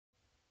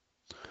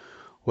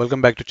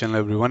Welcome back to channel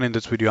everyone. In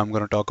this video, I'm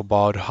going to talk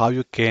about how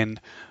you can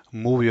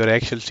move your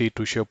Excel sheet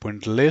to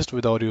SharePoint list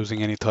without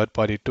using any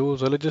third-party tools.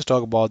 So let's just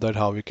talk about that,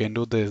 how we can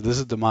do this. This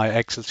is my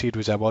Excel sheet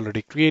which I've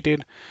already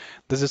created.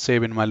 This is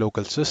saved in my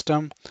local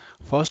system.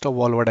 First of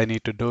all, what I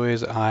need to do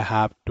is I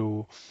have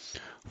to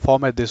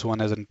format this one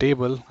as a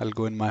table. I'll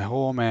go in my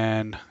home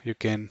and you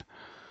can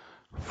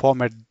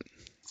format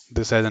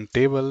this as a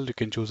table. You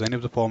can choose any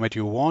of the format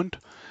you want.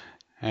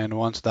 And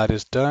once that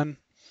is done,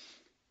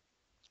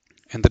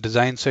 in the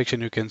design section,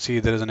 you can see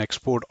there is an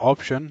export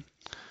option.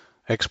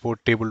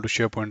 Export table to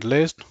SharePoint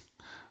list.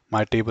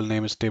 My table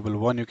name is table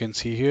 1. You can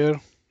see here.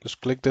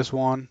 Just click this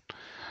one.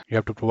 You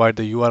have to provide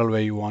the URL where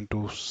you want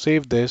to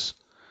save this.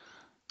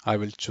 I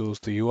will choose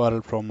the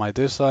URL from my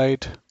this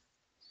site.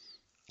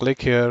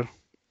 Click here.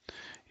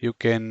 You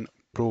can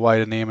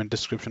provide a name and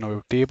description of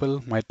your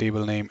table. My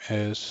table name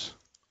is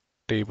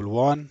table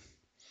 1.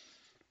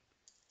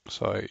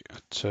 Sorry,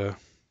 it's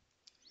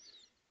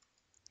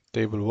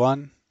table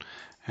 1.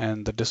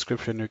 And the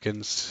description you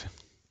can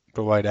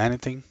provide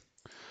anything.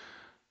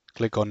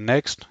 Click on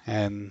next,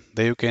 and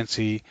there you can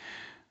see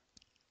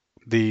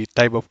the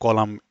type of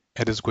column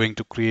it is going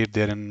to create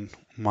there in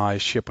my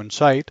SharePoint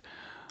site.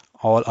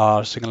 All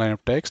are single line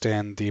of text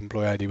and the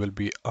employee ID will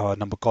be a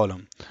number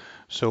column.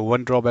 So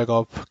one drawback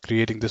of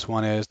creating this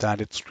one is that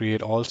it's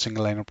create all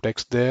single line of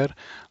text there.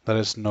 There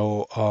is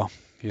no,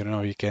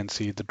 you can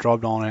see the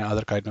drop down and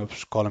other kind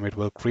of column it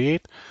will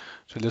create.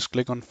 So just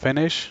click on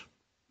finish.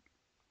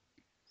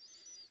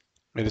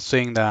 It is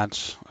saying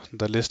that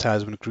the list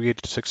has been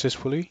created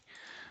successfully.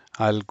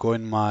 I'll go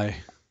in my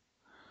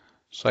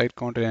site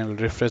content and will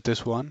refresh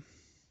this one.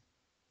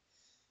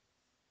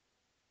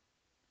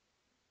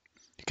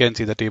 You can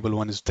see the table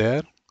 1 is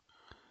there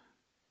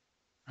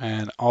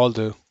and all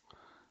the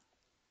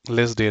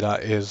list data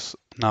is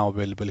now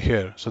available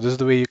here. So this is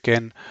the way you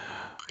can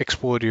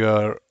export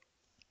your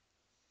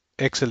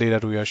Excel data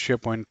to your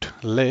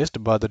SharePoint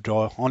list, but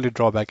the only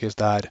drawback is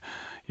that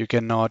you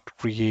cannot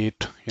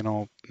create,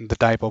 the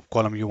type of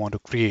column you want to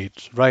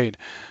create, right?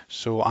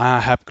 So I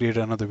have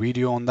created another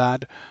video on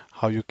that,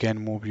 how you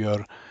can move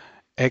your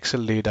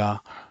Excel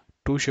data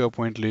to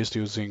SharePoint list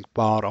using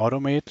Power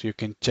Automate. You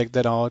can check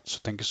that out. So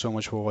thank you so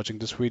much for watching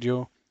this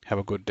video. Have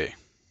a good day.